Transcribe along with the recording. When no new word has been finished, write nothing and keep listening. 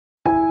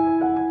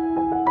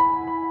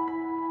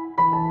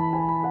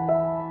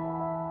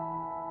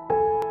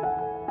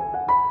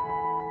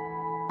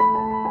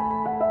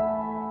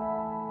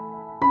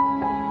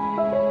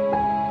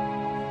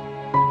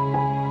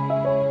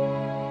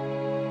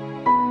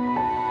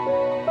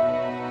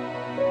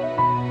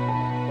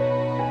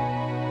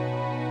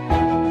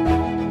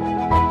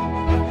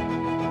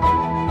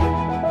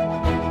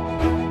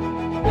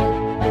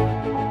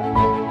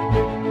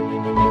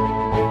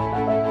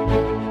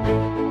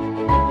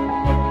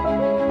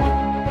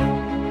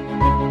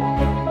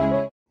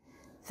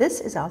This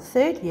is our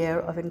third year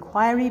of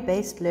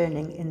inquiry-based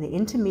learning in the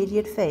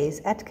intermediate phase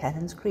at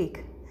Cannons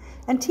Creek,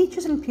 and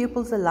teachers and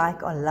pupils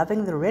alike are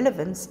loving the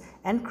relevance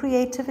and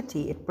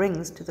creativity it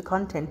brings to the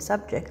content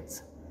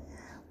subjects.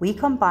 We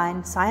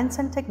combine science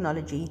and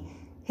technology,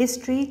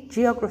 history,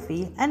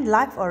 geography, and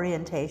life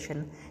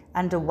orientation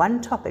under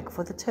one topic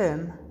for the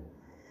term.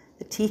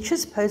 The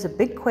teachers pose a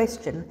big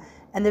question,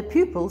 and the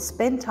pupils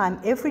spend time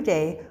every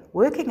day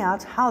working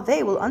out how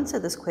they will answer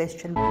this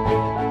question.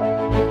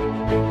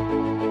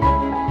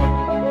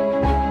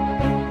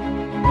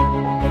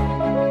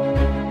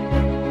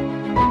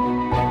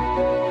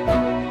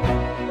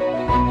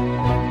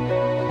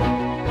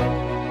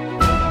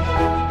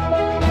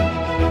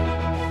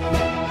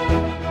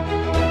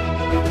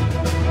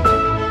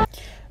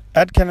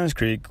 At Cannons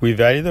Creek, we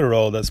value the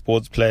role that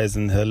sports plays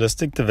in the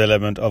holistic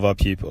development of our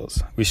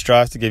pupils. We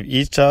strive to give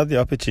each child the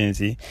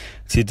opportunity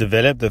to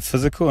develop their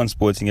physical and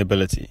sporting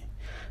ability.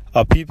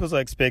 Our pupils are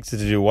expected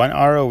to do 1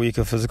 hour a week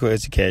of physical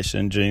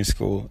education during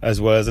school, as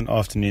well as an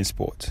afternoon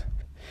sport.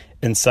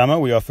 In summer,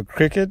 we offer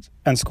cricket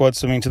and squad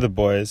swimming to the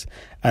boys,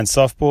 and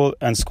softball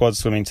and squad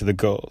swimming to the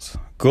girls.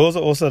 Girls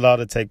are also allowed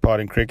to take part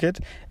in cricket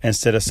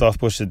instead of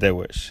softball should they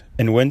wish.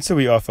 In winter,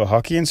 we offer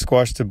hockey and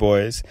squash to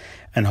boys,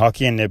 and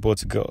hockey and netball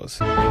to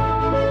girls.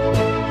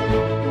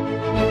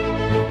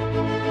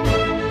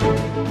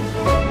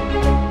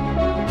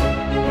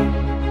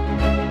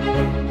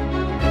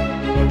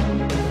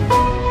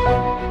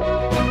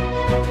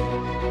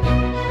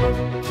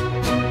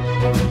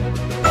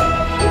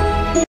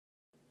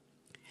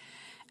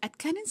 At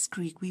Cannons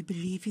Creek, we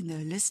believe in the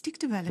holistic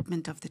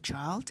development of the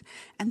child,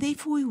 and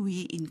therefore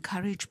we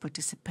encourage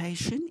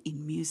participation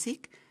in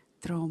music,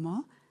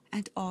 drama,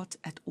 and art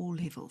at all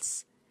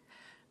levels.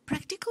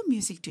 Practical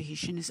music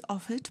tuition is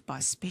offered by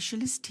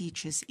specialist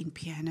teachers in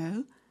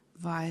piano,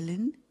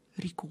 violin,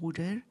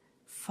 recorder,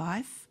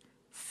 fife,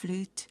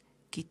 flute,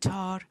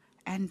 guitar,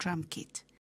 and drum kit.